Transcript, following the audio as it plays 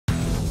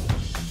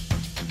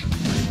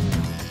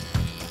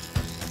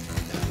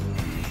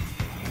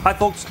Hi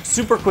folks,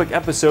 super quick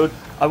episode.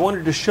 I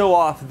wanted to show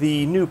off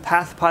the new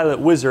PathPilot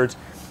wizards.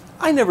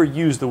 I never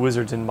used the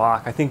wizards in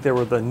Mach. I think they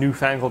were the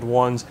newfangled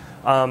ones.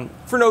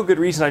 For no good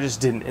reason, I just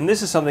didn't. And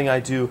this is something I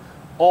do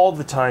all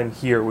the time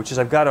here, which is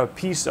I've got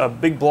a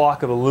big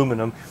block of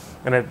aluminum,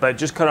 and I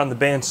just cut on the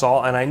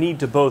bandsaw, and I need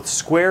to both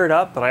square it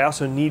up, but I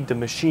also need to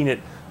machine it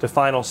to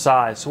final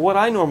size. So what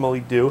I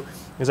normally do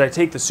is I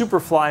take the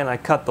Superfly and I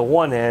cut the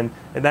one end,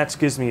 and that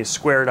gives me a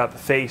squared up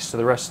face to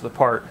the rest of the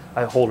part.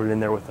 I hold it in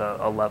there with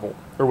a level,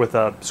 or with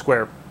a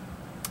square.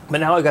 But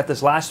now I've got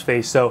this last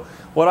face, so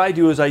what I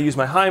do is I use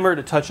my Heimer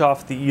to touch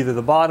off either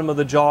the bottom of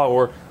the jaw,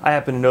 or I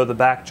happen to know the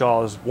back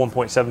jaw is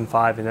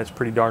 1.75, and that's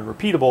pretty darn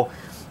repeatable.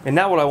 And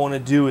now what I want to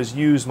do is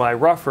use my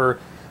rougher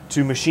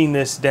to machine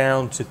this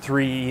down to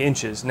 3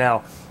 inches.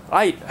 Now,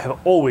 I have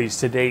always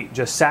to date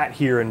just sat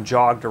here and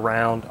jogged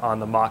around on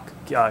the Mach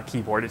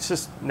keyboard. It's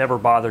just never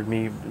bothered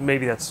me.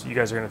 Maybe that's, you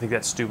guys are going to think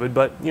that's stupid,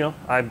 but you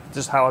know,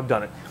 just how I've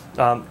done it.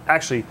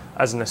 Actually,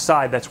 as an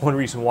aside, that's one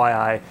reason why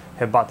I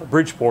have bought the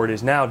Bridgeport,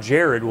 is now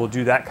Jared will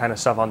do that kind of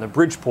stuff on the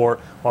Bridgeport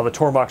while the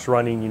Tormach's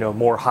running, you know,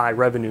 more high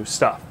revenue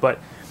stuff. But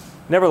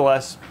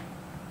nevertheless,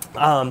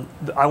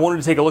 I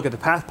wanted to take a look at the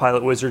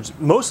PathPilot wizards,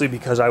 mostly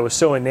because I was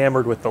so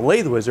enamored with the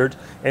lathe wizard,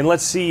 and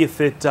let's see if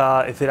it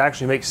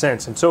actually makes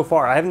sense. And so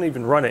far, I haven't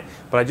even run it,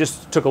 but I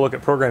just took a look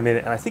at programming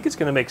it, and I think it's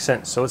going to make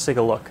sense. So let's take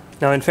a look.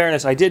 Now, in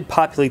fairness, I did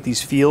populate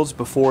these fields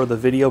before the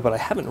video, but I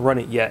haven't run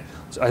it yet,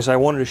 as I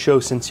wanted to show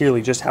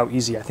sincerely just how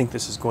easy I think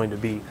this is going to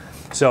be.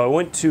 So I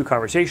went to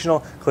Conversational,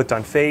 clicked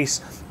on face,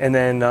 and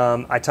then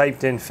I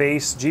typed in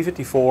face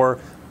G54.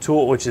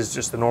 Tool, which is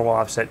just the normal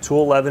offset.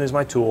 Tool 11 is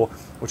my tool,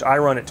 which I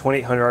run at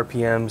 2800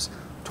 RPMs,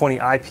 20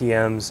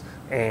 IPMs,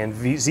 and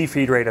Z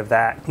feed rate of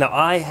that. Now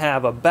I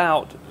have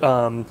about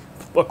a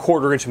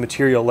 1/4 inch of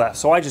material left,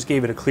 so I just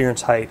gave it a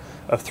clearance height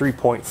of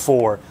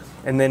 3.4.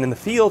 And then in the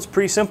fields,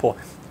 pretty simple.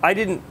 I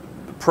didn't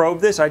probe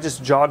this, I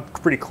just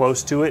jogged pretty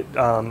close to it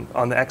on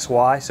the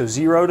XY, so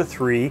 0 to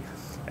 3,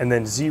 and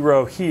then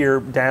 0 here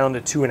down to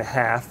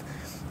 2.5.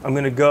 I'm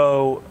going to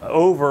go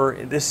over,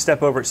 this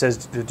step over, it says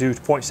to do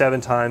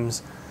 0.7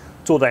 times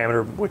tool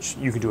diameter, which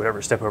you can do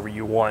whatever step over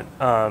you want.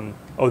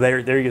 Oh, there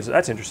you go.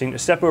 That's interesting. A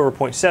step over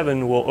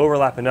 0.7 will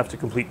overlap enough to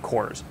complete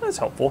corners. That's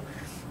helpful.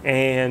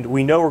 And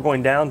we know we're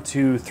going down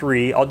to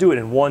 3. I'll do it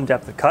in 1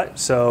 depth of cut,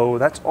 so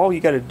that's all you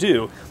got to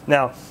do.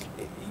 Now,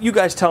 you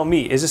guys tell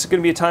me, is this going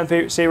to be a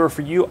time saver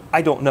for you?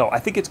 I don't know. I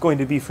think it's going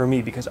to be for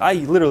me, because I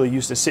literally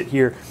used to sit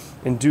here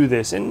and do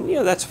this, and you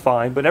know, that's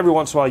fine, but every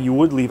once in a while you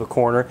would leave a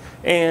corner.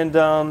 And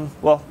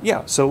well,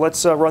 yeah, so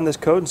let's run this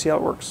code and see how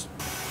it works.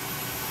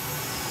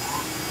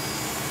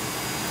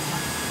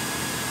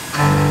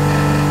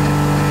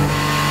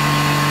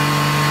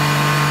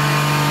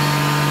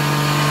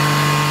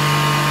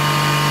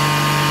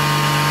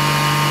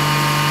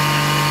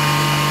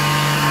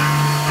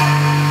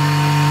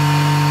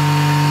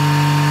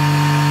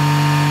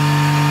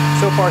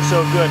 So far, so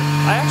good.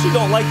 I actually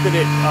don't like that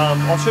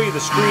I'll show you the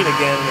screen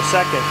again in a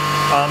second.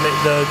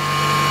 The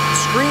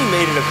screen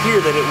made it appear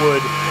that it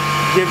would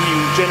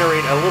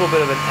generate a little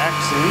bit of an X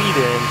lead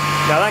in.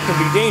 Now that can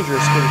be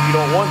dangerous, because if you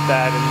don't want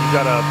that, and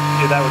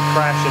that would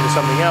crash into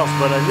something else.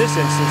 But in this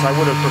instance, I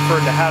would have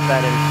preferred to have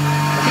that, and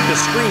I think the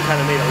screen kind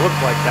of made it look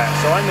like that.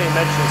 So I may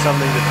mention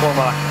something to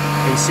Tormach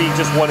and see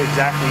just what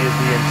exactly is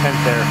the intent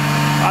there.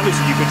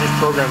 Obviously, you could just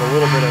program a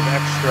little bit of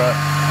extra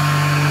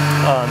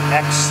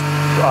X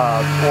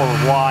or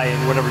Y, and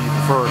whatever you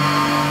prefer,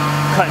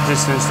 cut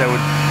distance that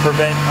would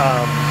prevent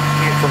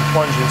it from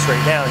plunging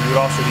straight down. You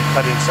would also be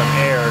cutting some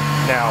air.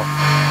 Now,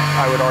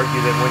 I would argue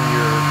that when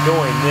you're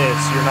doing this,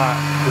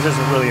 this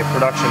isn't really a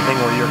production thing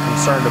where you're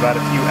concerned about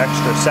a few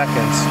extra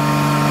seconds.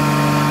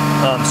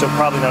 So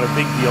probably not a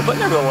big deal, but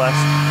nevertheless,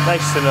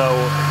 nice to know,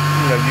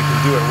 you know, you can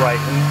do it right.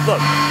 And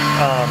look,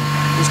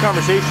 these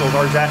conversationals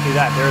are exactly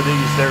that.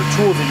 They're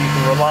tools that you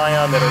can rely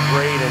on that are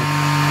great. And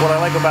what I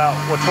like about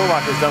what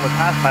Tormach has done with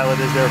PathPilot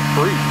is they're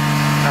free.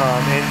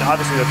 And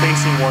obviously the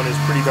facing one is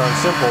pretty darn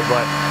simple,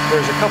 but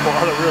there's a couple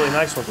other really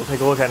nice ones we'll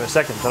take a look at in a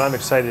second that I'm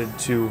excited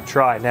to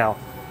try. Now,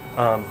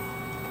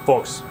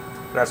 folks,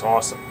 that's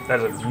awesome. That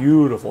is a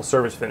beautiful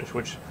surface finish,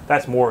 which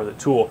that's more of the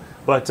tool.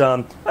 But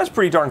that's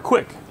pretty darn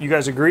quick. You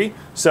guys agree?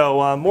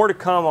 So more to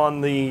come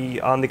on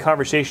the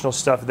conversational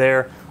stuff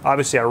there.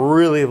 Obviously, I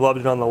really loved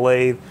it on the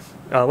lathe.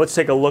 Let's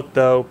take a look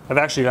though. I've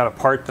actually got a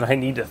part that I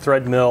need to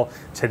thread mill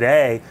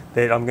today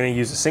that I'm going to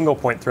use a single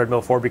point thread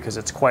mill for, because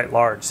it's quite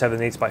large,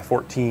 7/8 by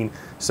 14.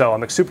 So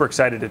I'm super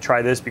excited to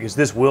try this, because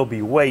this will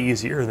be way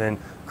easier than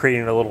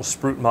creating a little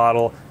sprue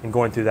model and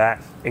going through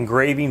that.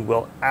 Engraving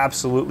will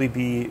absolutely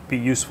be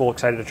useful.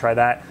 Excited to try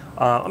that.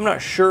 I'm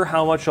not sure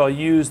how much I'll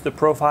use the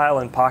profile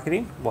and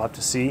pocketing. We'll have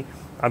to see.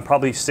 I'd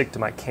probably stick to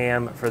my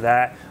cam for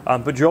that.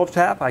 But drill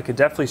tap, I could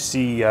definitely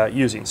see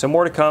using. So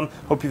more to come.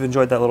 Hope you've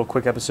enjoyed that little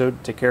quick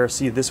episode. Take care.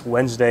 See you this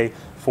Wednesday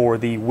for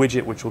the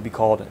widget, which will be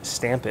called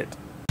Stamp It.